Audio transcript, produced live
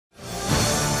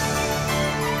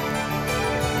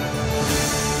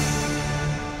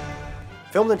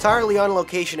Filmed entirely on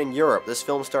location in Europe, this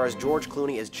film stars George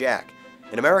Clooney as Jack,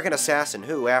 an American assassin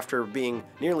who, after being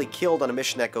nearly killed on a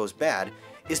mission that goes bad,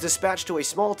 is dispatched to a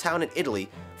small town in Italy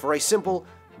for a simple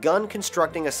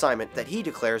gun-constructing assignment that he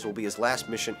declares will be his last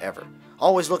mission ever.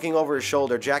 Always looking over his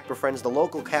shoulder, Jack befriends the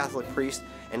local Catholic priest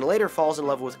and later falls in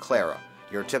love with Clara,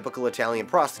 your typical Italian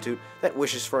prostitute that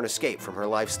wishes for an escape from her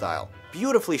lifestyle.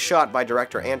 Beautifully shot by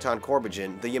director Anton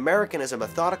Corbijn, The American is a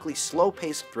methodically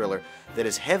slow-paced thriller that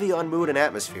is heavy on mood and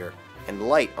atmosphere and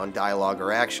light on dialogue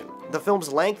or action. The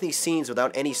film's lengthy scenes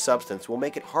without any substance will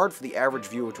make it hard for the average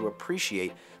viewer to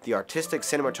appreciate the artistic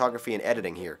cinematography and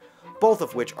editing here, both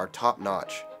of which are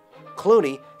top-notch.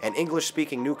 Clooney and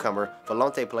English-speaking newcomer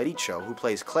Valente Pladicho, who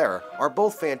plays Clara, are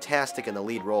both fantastic in the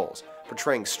lead roles,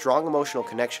 portraying strong emotional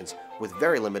connections with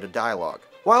very limited dialogue.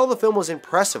 While the film was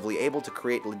impressively able to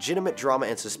create legitimate drama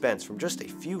and suspense from just a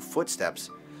few footsteps,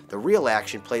 the real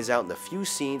action plays out in the few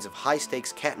scenes of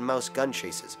high-stakes cat-and-mouse gun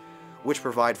chases, which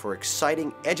provide for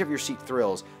exciting, edge-of-your-seat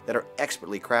thrills that are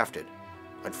expertly crafted.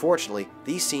 Unfortunately,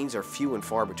 these scenes are few and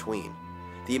far between.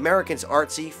 The American's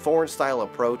artsy, foreign-style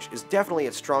approach is definitely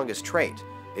its strongest trait.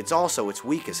 It's also its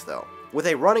weakest, though. With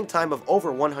a running time of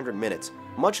over 100 minutes,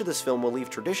 much of this film will leave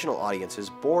traditional audiences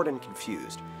bored and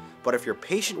confused. But if you're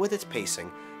patient with its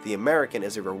pacing, The American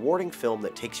is a rewarding film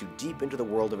that takes you deep into the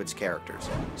world of its characters.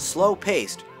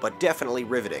 Slow-paced, but definitely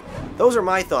riveting. Those are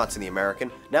my thoughts on The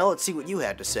American. Now let's see what you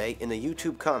had to say in the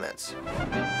YouTube comments.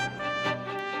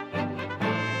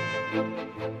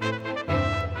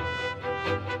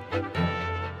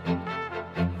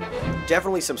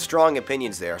 Definitely some strong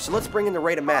opinions there, so let's bring in the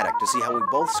Rate-O-Matic to see how we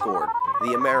both scored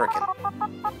The American.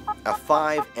 A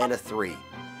 5 and a 3.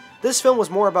 This film was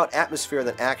more about atmosphere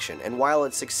than action, and while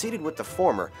it succeeded with the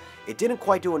former, it didn't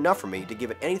quite do enough for me to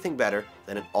give it anything better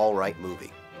than an alright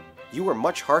movie. You were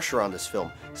much harsher on this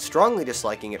film, strongly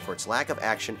disliking it for its lack of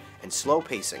action and slow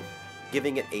pacing,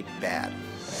 giving it a bad.